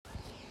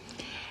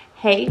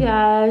Hey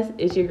guys,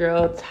 it's your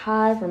girl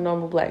Ty from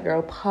Normal Black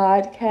Girl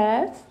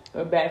Podcast.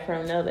 We're back for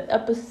another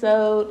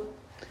episode.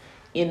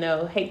 Hate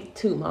to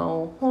toot my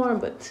own horn,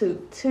 but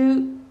toot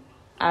toot.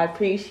 I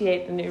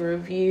appreciate the new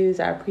reviews.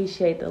 I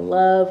appreciate the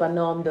love. I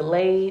know I'm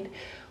delayed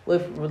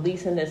with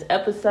releasing this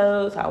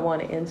episode, so I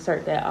want to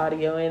insert that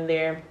audio in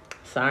there.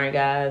 Sorry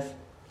guys.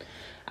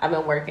 I've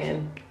been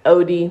working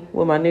OD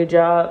with my new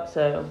job,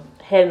 so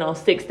heading on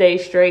 6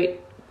 days straight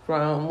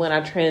from when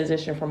I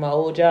transitioned from my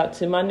old job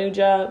to my new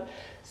job.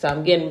 So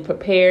I'm getting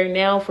prepared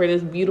now for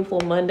this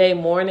beautiful Monday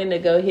morning to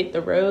go hit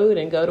the road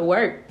and go to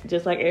work.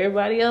 Just like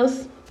everybody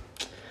else.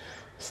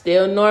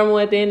 Still normal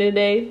at the end of the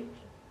day.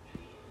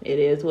 It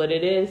is what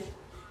it is.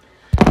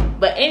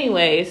 But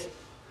anyways,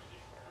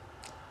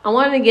 I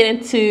wanted to get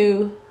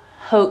into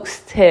Heaux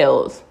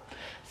Tales.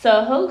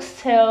 So Heaux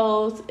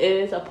Tales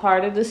is a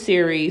part of the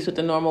series with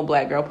the Normal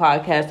Black Girl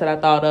Podcast that I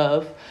thought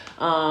of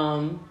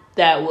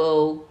that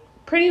will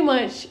pretty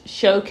much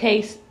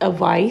showcase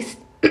advice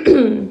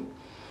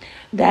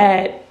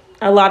that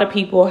a lot of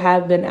people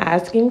have been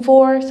asking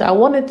for. So I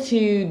wanted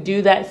to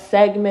do that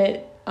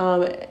segment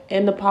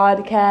in the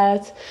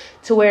podcast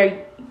to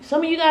where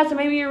some of you guys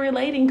maybe are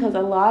relating, because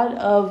a lot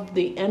of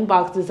the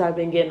inboxes I've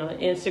been getting on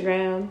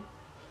Instagram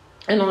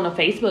and on a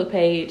Facebook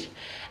page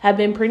have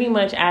been pretty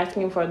much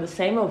asking for the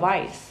same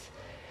advice.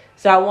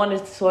 So I wanted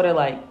to sort of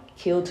like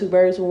kill two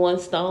birds with one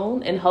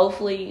stone, and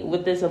hopefully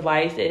with this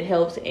advice it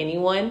helps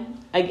anyone.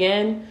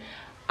 Again,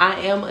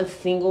 I am a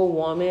single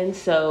woman,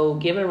 so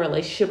giving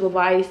relationship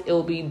advice, it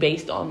will be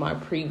based on my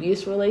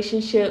previous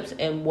relationships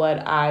and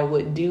what I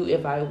would do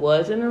if I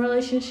was in a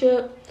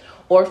relationship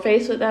or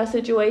faced with that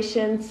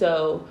situation.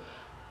 So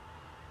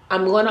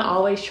I'm going to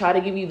always try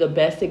to give you the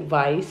best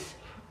advice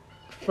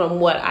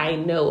from what I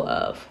know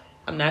of.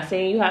 I'm not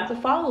saying you have to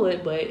follow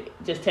it,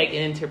 but just take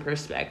it into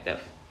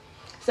perspective.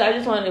 So I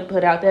just wanted to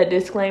put out that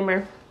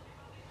disclaimer.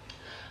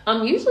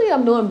 Usually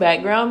I'm doing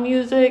background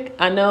music.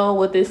 I know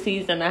with this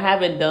season I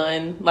haven't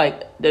done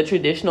like the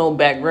traditional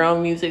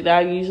background music that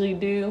I usually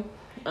do.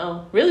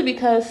 Really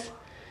because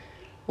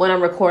when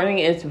I'm recording,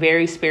 it's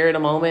very spirit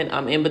of moment.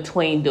 I'm in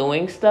between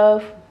doing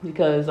stuff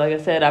because, like I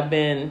said, I've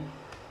been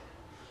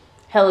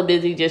hella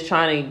busy just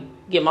trying to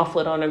get my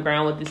foot on the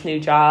ground with this new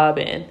job.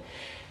 And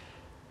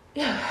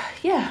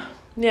yeah.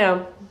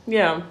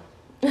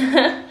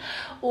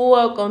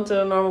 Welcome to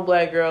the Normal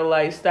Black Girl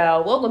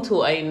lifestyle. Welcome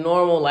to a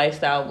normal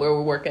lifestyle where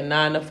we're working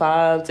 9 to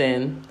 5s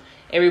and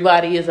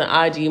everybody is an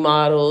IG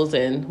models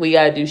and we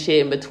got to do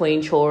shit in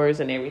between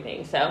chores and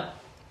everything. So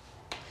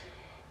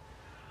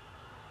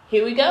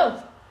here we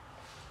go.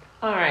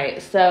 All right.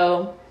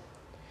 So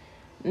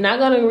I'm not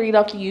going to read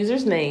off the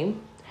user's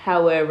name.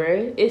 However,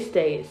 it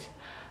states,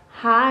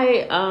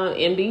 hi,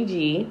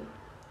 MBG.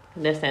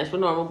 That stands for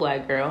Normal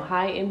Black Girl.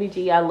 Hi,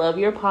 MBG. I love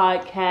your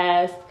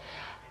podcast.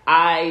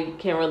 I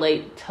can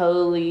relate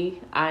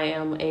totally. I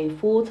am a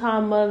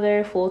full-time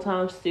mother,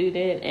 full-time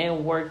student,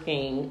 and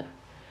working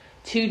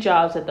 2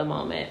 jobs at the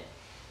moment.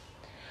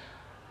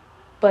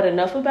 But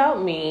enough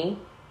about me.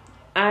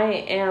 I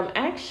am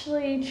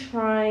actually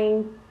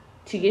trying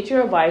to get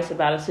your advice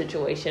about a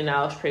situation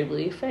I was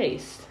previously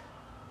faced.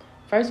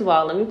 First of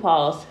all, let me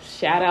pause.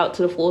 Shout out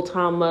to the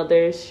full-time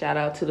mothers. Shout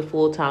out to the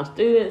full-time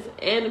students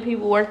and the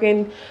people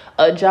working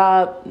a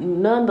job,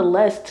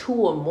 nonetheless, 2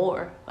 or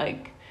more.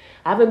 Like,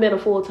 I haven't been a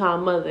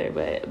full-time mother,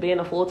 but being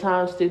a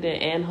full-time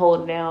student and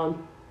holding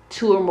down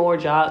 2 or more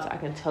jobs, I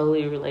can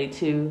totally relate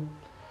to.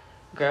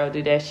 Girl,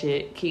 do that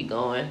shit. Keep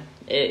going.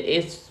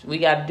 We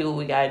got to do what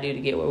we got to do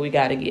to get where we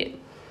got to get.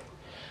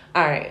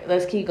 All right,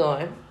 let's keep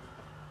going.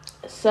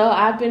 So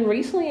I've been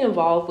recently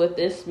involved with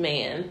this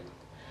man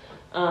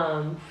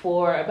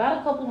for about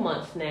a couple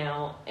months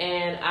now,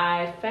 and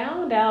I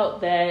found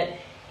out that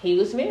he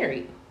was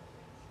married.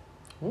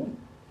 Ooh,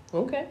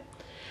 okay.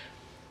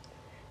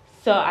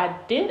 So I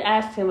did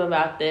ask him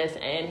about this,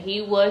 and he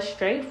was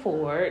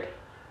straightforward,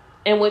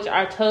 in which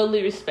I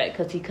totally respect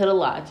because he could have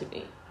lied to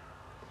me.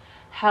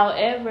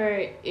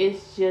 However,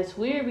 it's just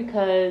weird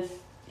because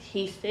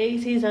he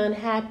says he's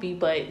unhappy,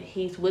 but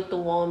he's with the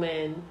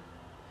woman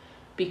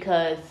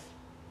because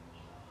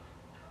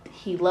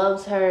he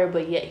loves her,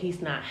 but yet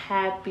he's not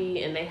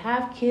happy, and they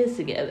have kids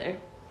together.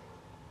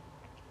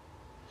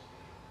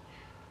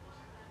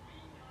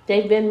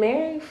 They've been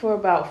married for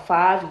about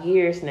 5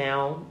 years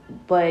now,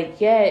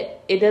 but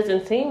yet it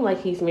doesn't seem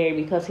like he's married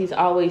because he's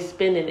always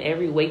spending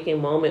every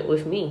waking moment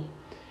with me.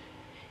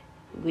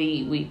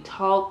 We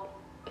talk,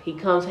 he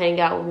comes hang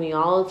out with me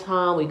all the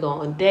time, we go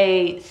on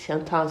dates,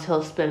 sometimes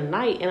he'll spend the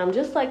night, and I'm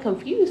just like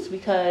confused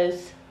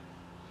because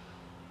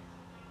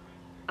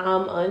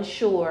I'm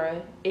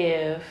unsure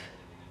if,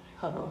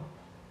 hold on,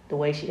 the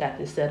way she got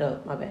this set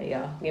up, my bad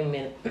y'all, give me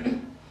a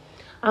minute.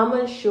 I'm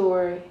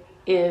unsure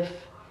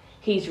if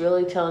he's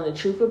really telling the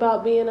truth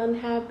about being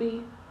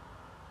unhappy,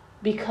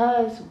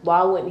 because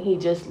why wouldn't he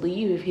just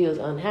leave if he was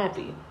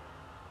unhappy?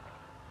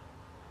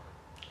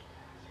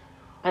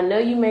 I know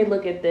you may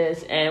look at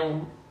this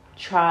and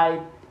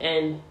try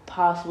and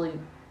possibly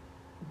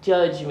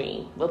judge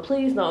me, but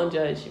please don't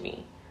judge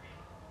me.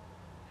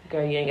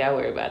 Girl, you ain't got to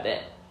worry about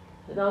that.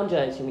 don't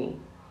judge me.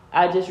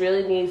 I just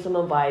really need some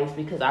advice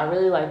because I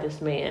really like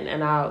this man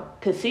and I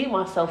could see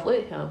myself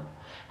with him.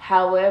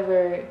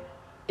 However,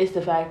 it's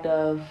the fact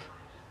of,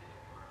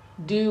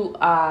 do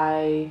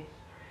I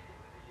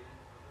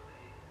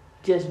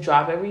just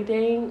drop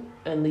everything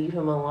and leave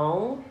him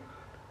alone?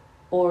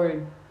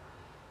 Or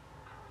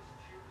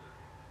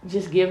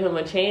just give him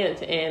a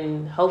chance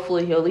and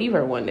hopefully he'll leave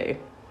her one day?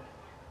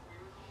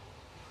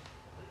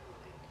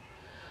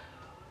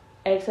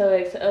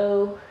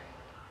 XOXO,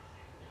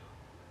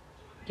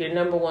 your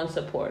number one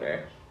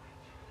supporter.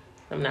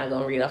 I'm not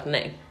going to read off the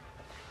name.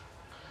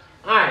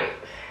 Alright.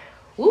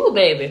 Woo,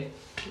 baby.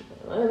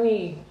 Let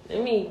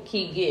me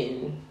keep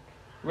getting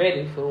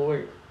ready for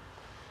work.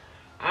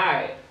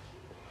 Alright.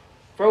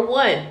 For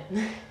one,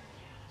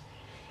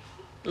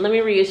 let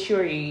me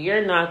reassure you,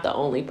 you're not the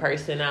only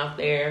person out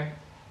there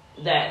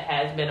that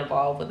has been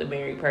involved with a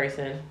married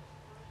person.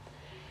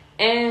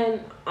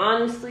 And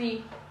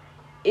honestly,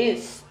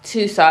 it's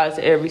two sides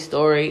to every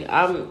story.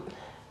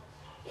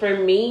 For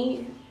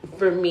me,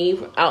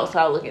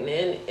 outside looking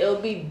in,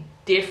 it'll be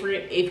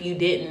different if you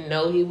didn't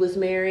know he was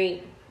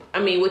married. I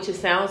mean, which it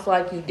sounds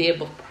like you did,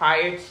 but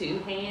prior to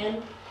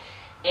hand.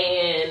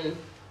 And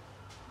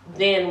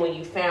then when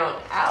you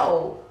found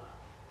out,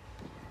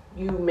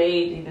 you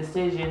made the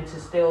decision to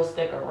still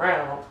stick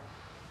around.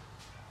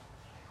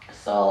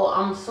 So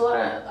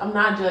I'm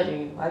not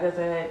judging. Like I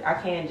said, I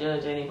can't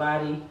judge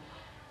anybody.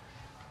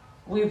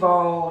 We've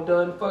all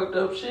done fucked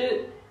up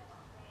shit.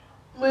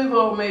 We've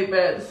all made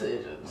bad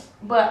decisions.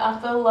 But I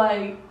feel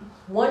like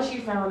once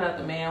you found out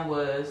the man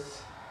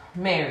was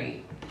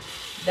married,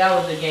 that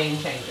was a game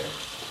changer.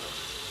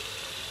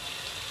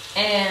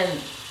 And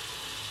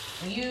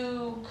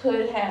you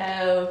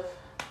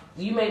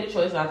made the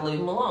choice not to leave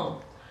him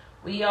alone.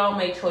 We all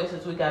make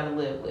choices we gotta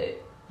live with.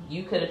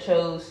 You could have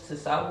chose to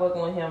stop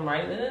working with him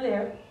right then and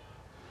there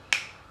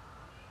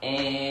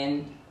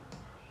and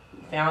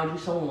found you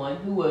someone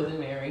who wasn't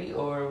married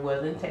or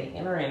wasn't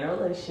taken or in a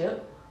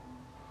relationship.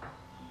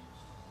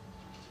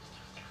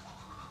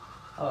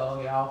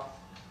 Oh, y'all.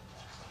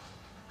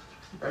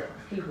 Break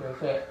my teeth real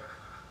quick.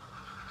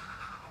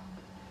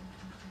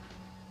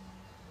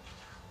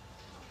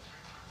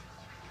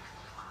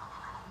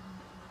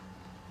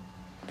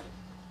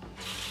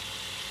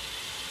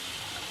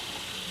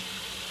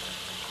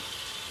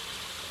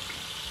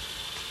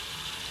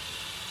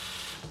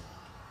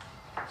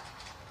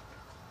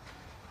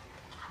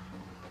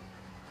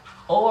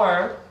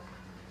 Or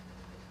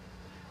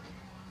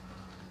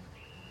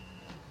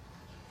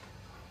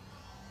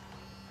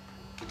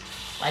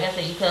like I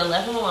said, you could have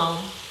left him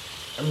alone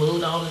and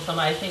moved on to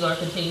somebody single or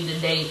continued to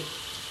date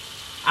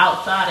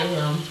outside of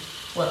him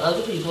with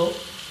other people.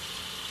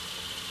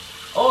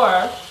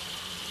 Or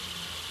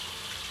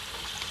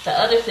the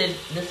other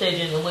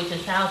decision, in which it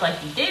sounds like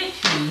you did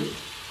choose,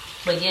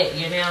 but yet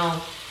you're now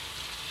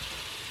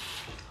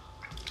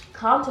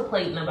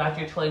contemplating about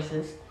your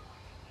choices,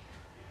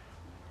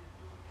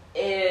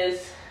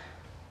 is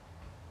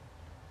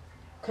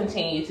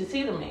continue to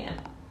see the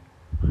man.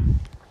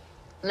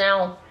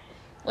 Now,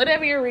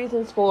 whatever your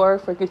reasons for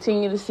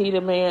continue to see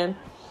the man,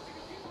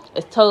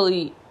 it's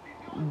totally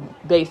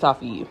based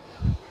off of you.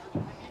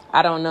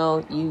 I don't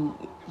know, you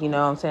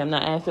know what I'm saying? I'm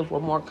not asking for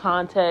more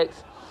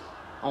context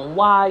on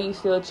why you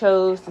still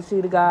chose to see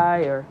the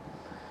guy or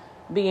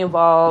be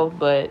involved,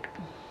 but,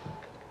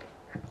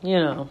 you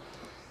know,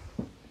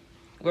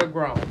 we're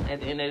grown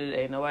at the end of the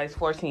day. Nobody's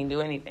forcing you to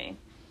do anything.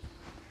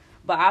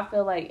 But I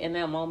feel like in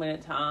that moment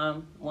in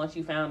time, once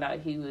you found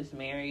out he was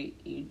married,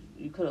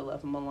 you could have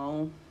left him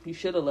alone. You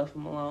should have left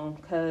him alone.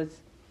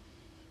 Because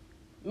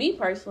me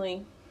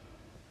personally,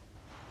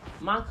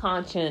 my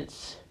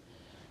conscience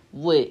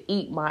would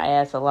eat my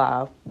ass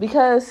alive.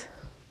 Because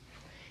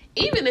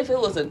even if it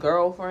was a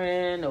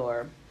girlfriend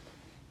or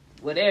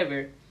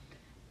whatever,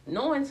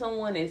 knowing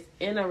someone is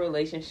in a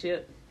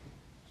relationship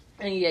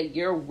and yet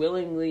you're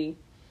willingly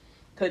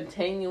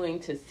continuing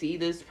to see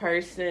this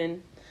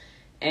person.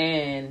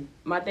 And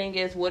my thing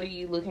is, what are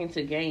you looking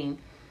to gain?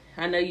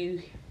 I know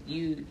you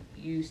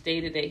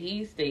stated that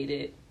he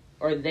stated,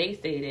 or they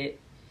stated,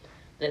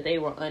 that they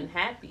were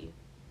unhappy.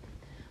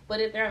 But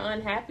if they're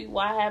unhappy,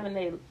 why haven't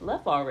they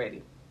left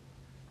already?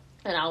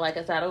 And like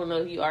I said, I don't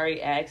know if you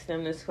already asked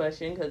them this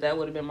question, because that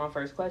would have been my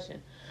first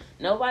question.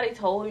 Nobody's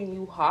holding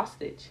you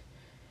hostage.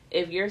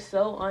 If you're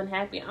so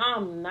unhappy,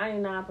 I'm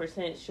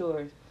 99%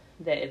 sure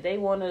that if they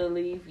wanted to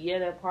leave,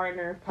 their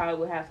partner probably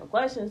would have some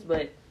questions,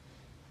 but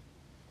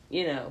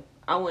you know,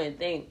 I wouldn't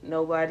think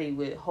nobody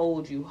would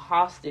hold you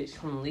hostage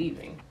from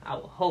leaving. I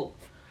would hope.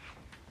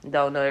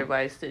 Don't know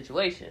everybody's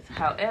situations.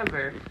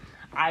 However,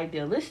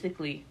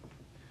 idealistically,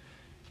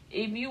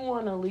 if you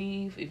want to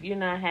leave, if you're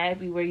not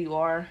happy where you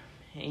are,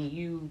 and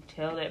you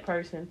tell that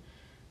person,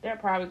 they're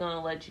probably going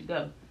to let you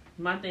go.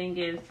 My thing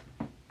is,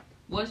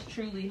 what's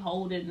truly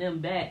holding them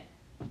back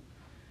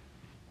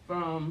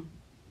from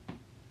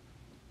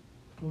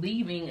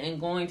leaving and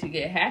going to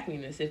get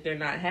happiness if they're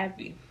not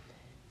happy?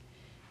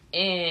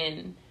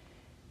 And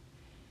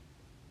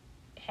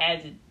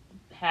have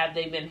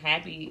they been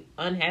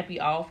unhappy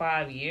all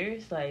 5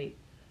 years? Like,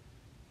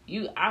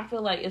 I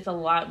feel like it's a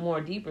lot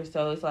more deeper.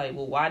 So it's like,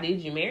 well, why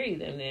did you marry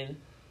them then?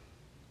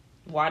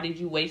 Why did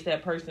you waste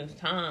that person's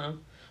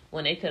time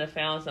when they could have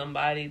found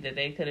somebody that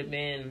they could have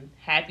been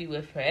happy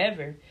with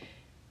forever?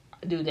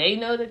 Do they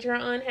know that you're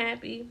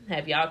unhappy?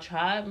 Have y'all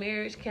tried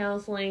marriage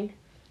counseling?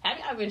 Have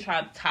y'all been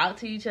trying to talk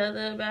to each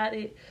other about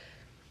it?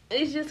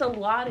 It's just a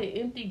lot of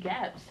empty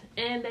gaps.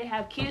 And they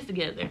have kids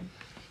together.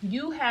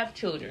 You have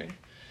children.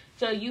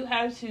 So you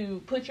have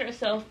to put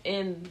yourself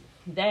in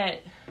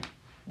that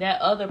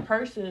other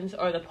person's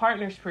or the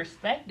partner's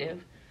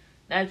perspective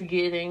that's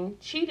getting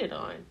cheated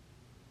on.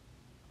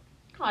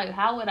 Like,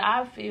 how would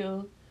I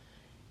feel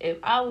if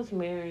I was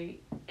married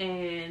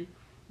and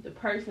the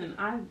person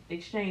I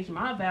exchanged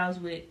my vows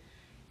with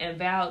and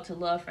vowed to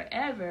love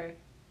forever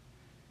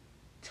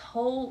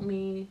told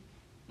me,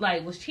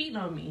 like, was cheating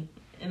on me,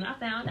 and I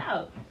found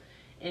out,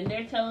 and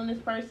they're telling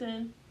this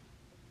person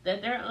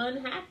that they're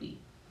unhappy.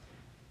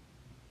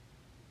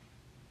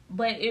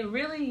 But it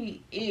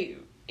really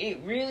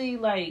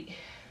like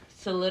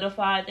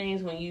solidified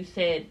things when you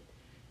said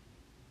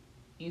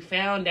you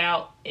found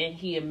out and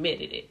he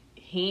admitted it.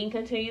 He didn't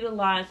continue to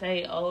lie and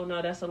say, oh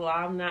no, that's a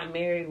lie, I'm not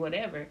married,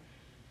 whatever.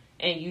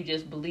 And you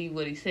just believe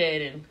what he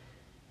said and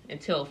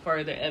until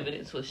further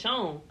evidence was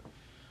shown.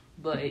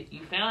 But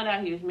you found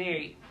out he was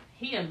married.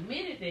 He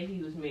admitted that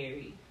he was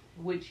married,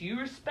 which you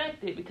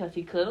respected because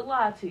he could have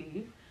lied to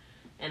you.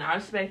 And I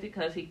respect it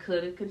because he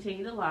could have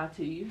continued to lie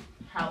to you.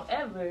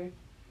 However,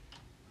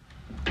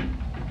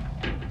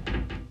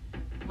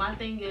 my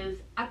thing is,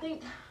 I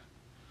think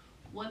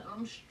what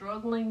I'm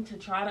struggling to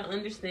try to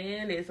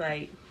understand is,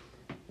 like,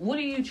 what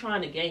are you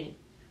trying to gain?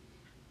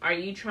 Are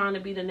you trying to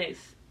be the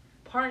next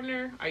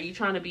partner? Are you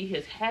trying to be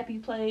his happy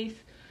place?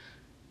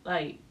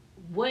 Like,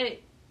 what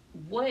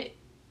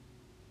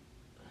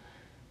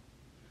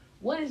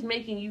is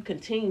making you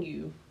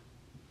continue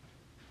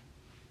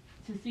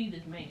to see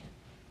this man?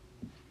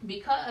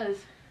 Because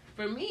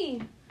for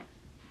me,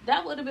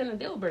 that would have been a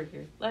deal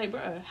breaker. Like,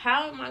 bruh,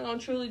 how am I gonna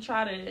truly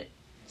try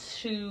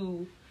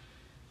to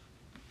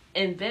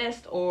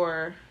invest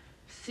or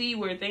see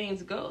where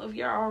things go if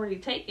you're already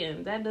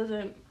taken? That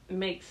doesn't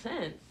make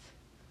sense.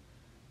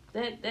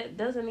 That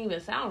doesn't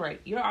even sound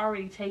right. You're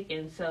already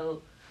taken,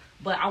 so,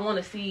 but I want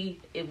to see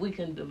if we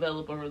can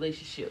develop a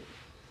relationship.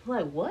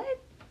 Like,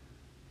 what?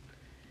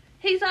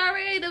 He's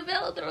already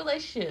developed a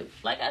relationship.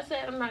 Like I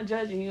said, I'm not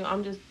judging you.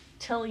 I'm just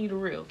telling you the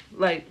real.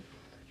 Like,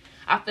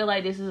 I feel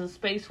like this is a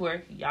space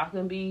where y'all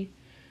can be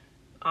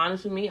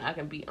honest with me. I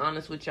can be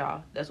honest with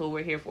y'all. That's what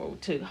we're here for,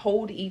 to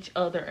hold each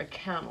other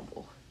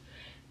accountable.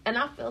 And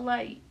I feel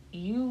like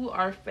you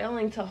are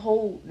failing to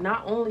hold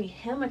not only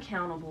him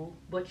accountable,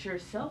 but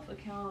yourself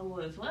accountable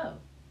as well.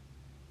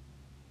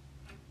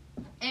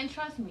 And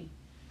trust me,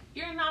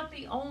 you're not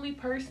the only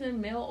person,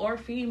 male or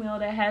female,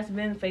 that has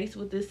been faced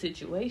with this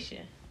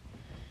situation.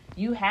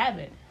 You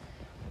haven't.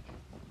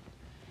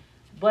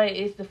 But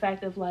it's the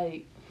fact of,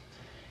 like,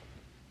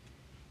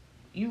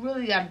 you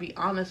really got to be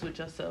honest with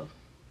yourself.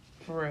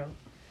 For real.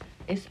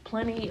 It's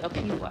plenty of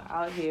people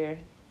out here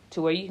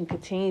to where you can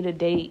continue to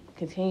date,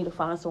 continue to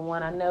find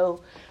someone. I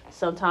know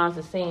sometimes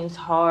it seems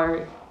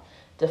hard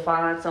to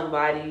find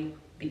somebody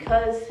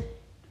because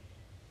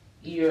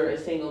you're a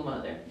single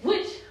mother.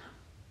 Which,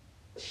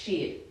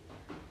 shit,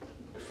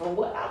 from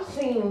what I've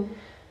seen,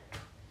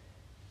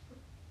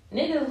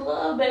 niggas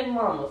love baby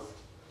mamas.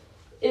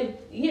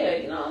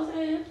 You know what I'm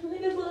saying?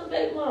 Niggas love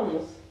baby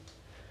mamas.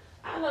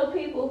 I know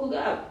people who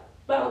got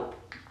about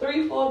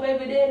 3-4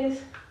 baby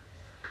daddies,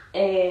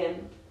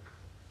 and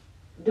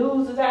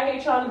dudes is out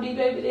here trying to be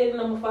baby daddy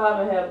number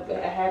 5 and have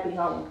a happy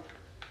home.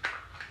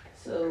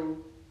 So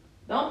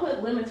don't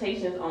put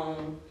limitations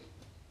on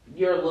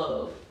your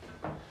love.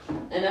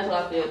 And that's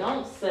what I feel.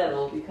 Don't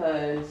settle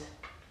because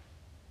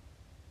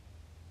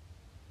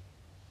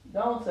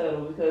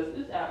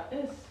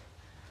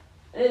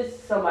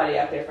it's somebody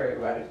out there for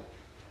everybody.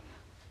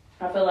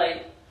 I feel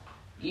like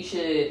you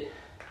should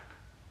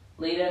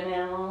leave that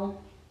man alone.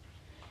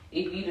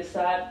 If you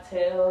decide to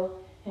tell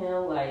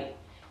him, like,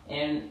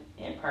 in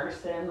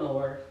person,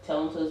 or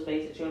tell him to his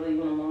face that you're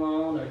leaving him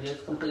alone, or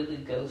just completely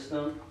ghost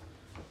him,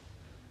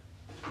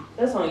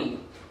 that's on you.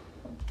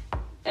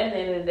 At the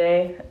end of the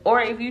day.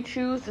 Or if you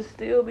choose to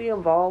still be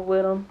involved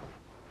with him,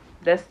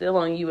 that's still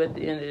on you at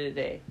the end of the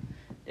day.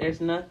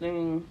 There's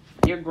nothing,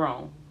 you're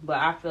grown. But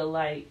I feel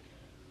like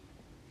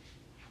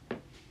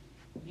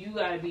you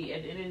gotta be,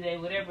 at the end of the day,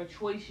 whatever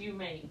choice you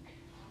make,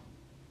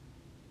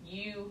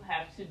 you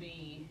have to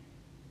be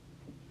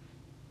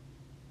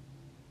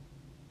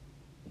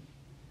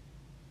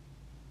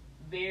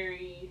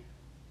very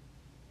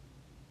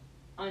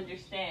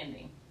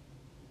understanding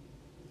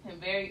and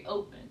very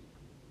open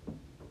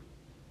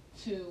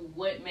to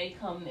what may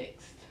come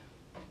next.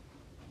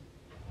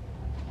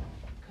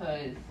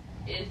 Cause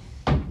it's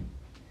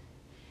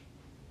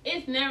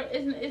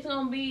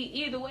gonna be,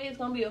 either way, it's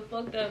gonna be a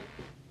fucked up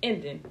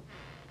ending.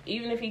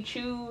 Even if he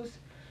choose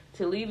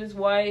to leave his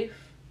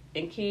wife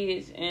and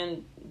kids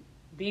and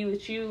be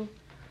with you,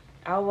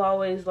 I've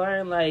always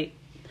learned, like,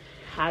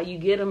 how you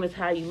get them is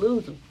how you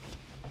lose them.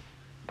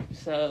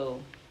 So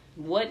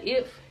What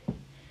if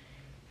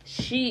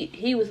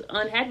he was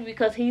unhappy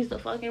because he's the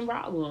fucking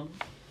problem?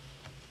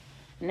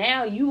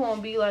 Now you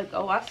won't be like,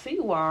 oh, I see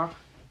why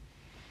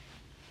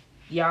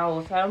y'all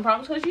was having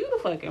problems because you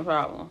the fucking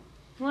problem.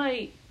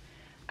 Like,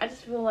 I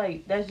just feel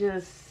like that's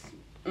just,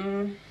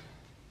 and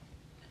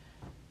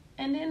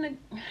then,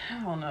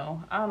 I don't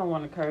know. I don't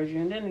want to encourage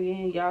you. And then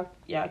again,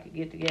 y'all could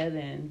get together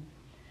and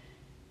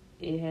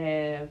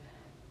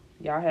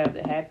y'all have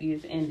the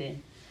happiest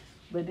ending.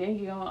 But then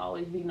you're going to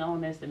always be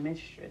known as the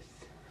mistress.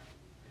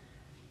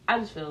 I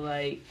just feel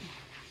like,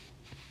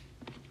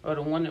 or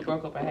the one that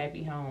broke up a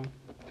happy home.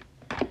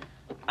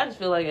 I just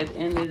feel like at the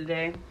end of the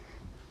day,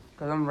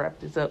 because I'm going to wrap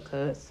this up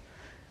because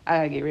I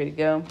got to get ready to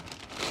go.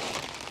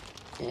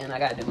 And I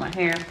got to do my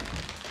hair.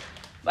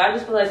 But I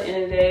just feel like at the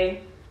end of the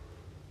day,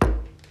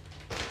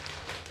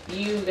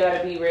 you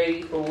got to be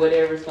ready for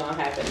whatever's going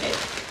to happen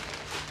next.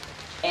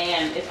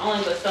 And it's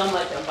only but so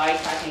much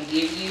advice I can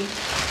give you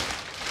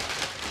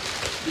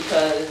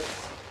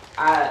because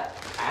I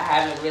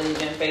haven't really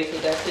been faced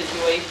with that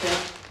situation.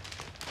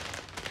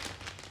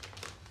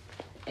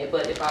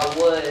 But if I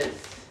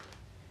was,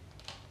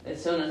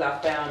 as soon as I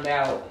found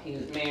out he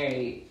was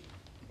married,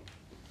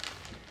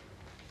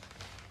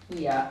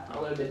 yeah, I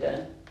would have been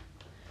done.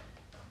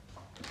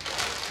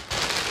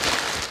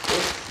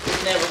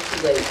 It's never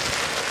too late.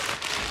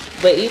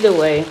 But either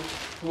way,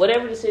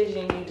 whatever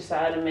decision you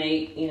decide to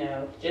make,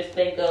 just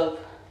think of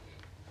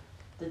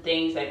the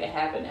things that can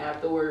happen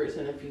afterwards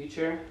in the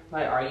future.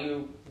 Like, are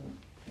you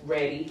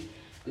ready?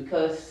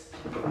 Because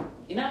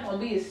you're not going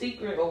to be a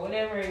secret or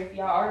whatever if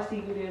y'all are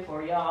secretive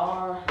or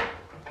y'all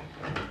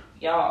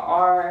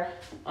are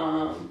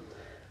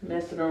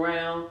messing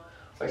around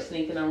or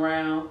sneaking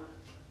around.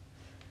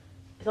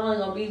 It's only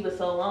going to be for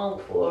so long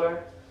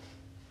before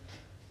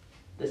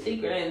the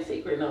secret ain't a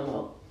secret no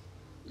more.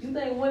 You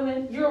think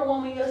women, you're a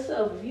woman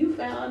yourself. If you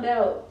found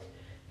out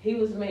he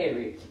was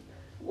married,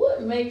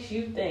 what makes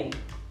you think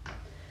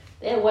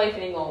that wife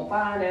ain't going to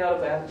find out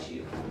about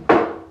you?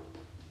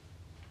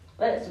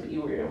 Let's be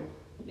real.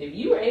 If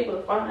you were able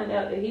to find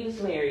out that he was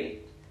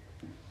married,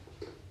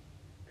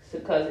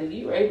 because if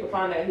you were able to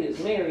find out he was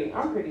married,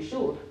 I'm pretty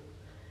sure,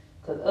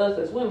 because us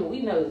as women,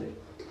 we know that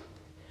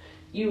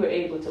you were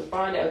able to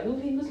find out who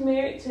he was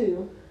married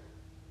to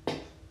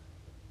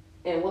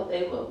and what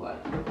they look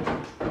like.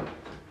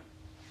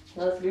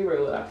 Let's be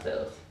real with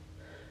ourselves.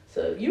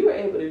 So if you were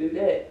able to do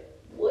that,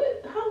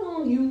 how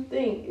long you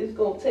think it's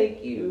going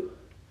to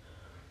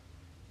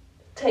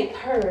take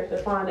her to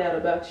find out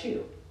about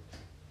you?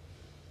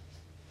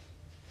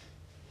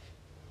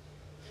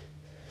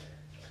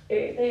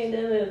 Everything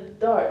done in the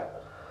dark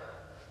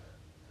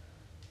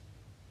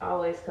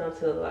always comes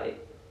to the light.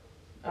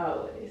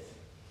 Always.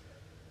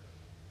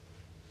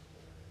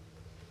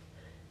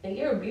 And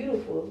you're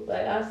beautiful.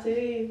 Like, I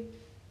see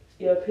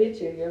your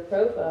picture, your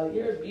profile.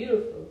 You're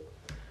beautiful.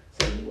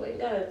 So you ain't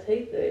got to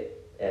take that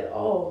at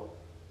all.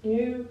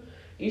 You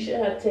should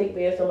have to take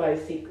being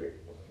somebody's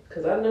secret.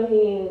 Because I know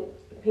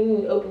he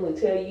ain't openly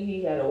tell you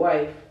he had a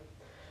wife.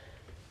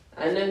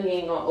 I know he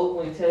ain't going to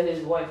openly tell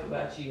his wife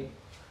about you.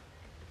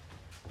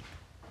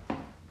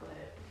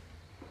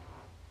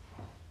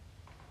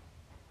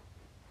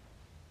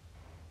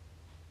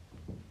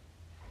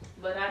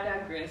 But I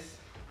digress.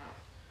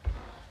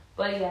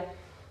 But yeah,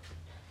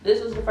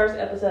 this was the first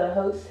episode of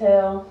Heaux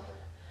Tales.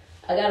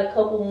 I got a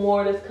couple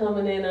more that's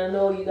coming in. I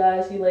know you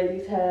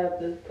ladies have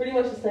pretty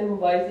much the same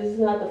advice. This is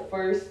not the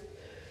first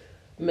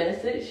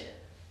message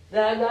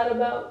that I got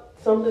about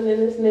something in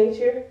this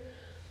nature.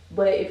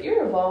 But if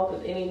you're involved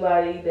with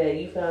anybody that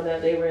you found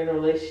out they were in a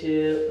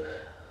relationship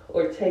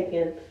or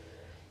taken,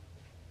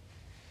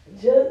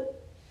 just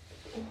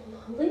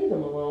leave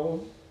them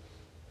alone.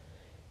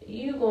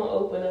 You gonna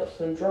open up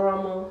some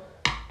drama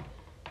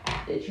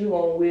that you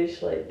gonna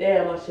wish like,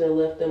 damn, I should have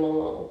left them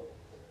alone.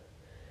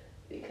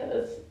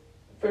 Because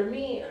for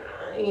me,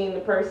 I ain't the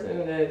person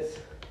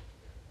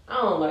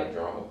I don't like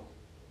drama.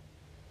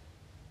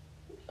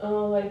 I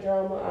don't like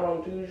drama. I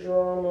don't do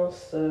drama.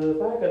 So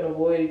if I can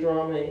avoid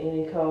drama at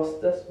any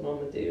cost, that's what I'm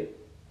gonna do.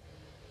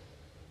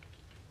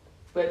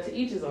 But to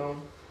each his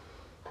own.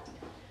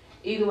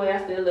 Either way,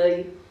 I still love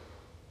you.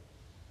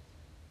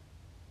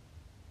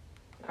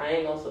 I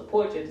ain't gonna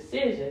support your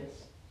decisions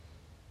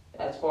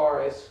as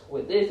far as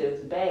with this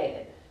is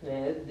bad.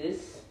 Now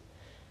this,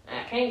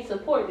 I can't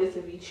support this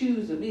if you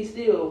choose to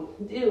still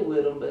deal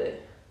with them,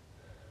 but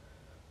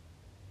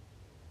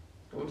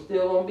I'm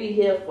still gonna be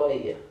here for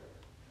you.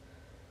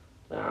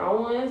 But I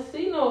don't want to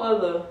see no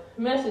other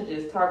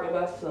messages talking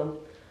about some,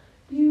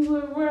 you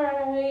were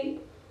right,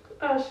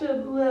 I should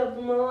have left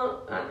them alone.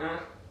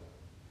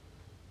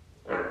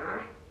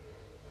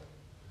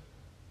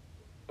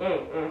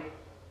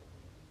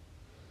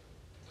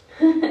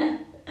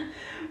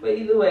 But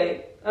either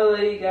way, I love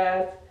you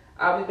guys.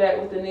 I'll be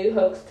back with a new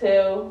Heaux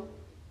Tale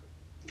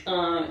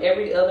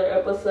every other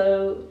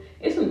episode.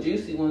 It's some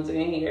juicy ones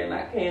in here, and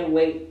I can't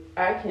wait.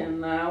 I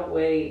cannot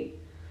wait.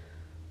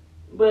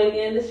 But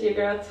again, this is your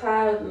girl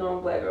Ty, the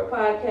Normal Black Girl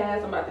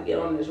Podcast. I'm about to get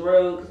on this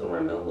road because I'm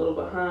running a little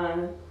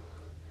behind.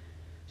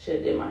 Should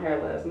have did my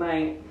hair last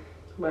night.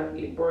 I'm about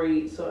to get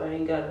braids, so I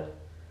ain't gotta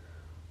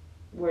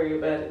worry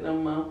about it no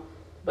more.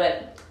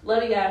 But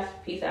love you guys.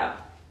 Peace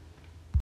out.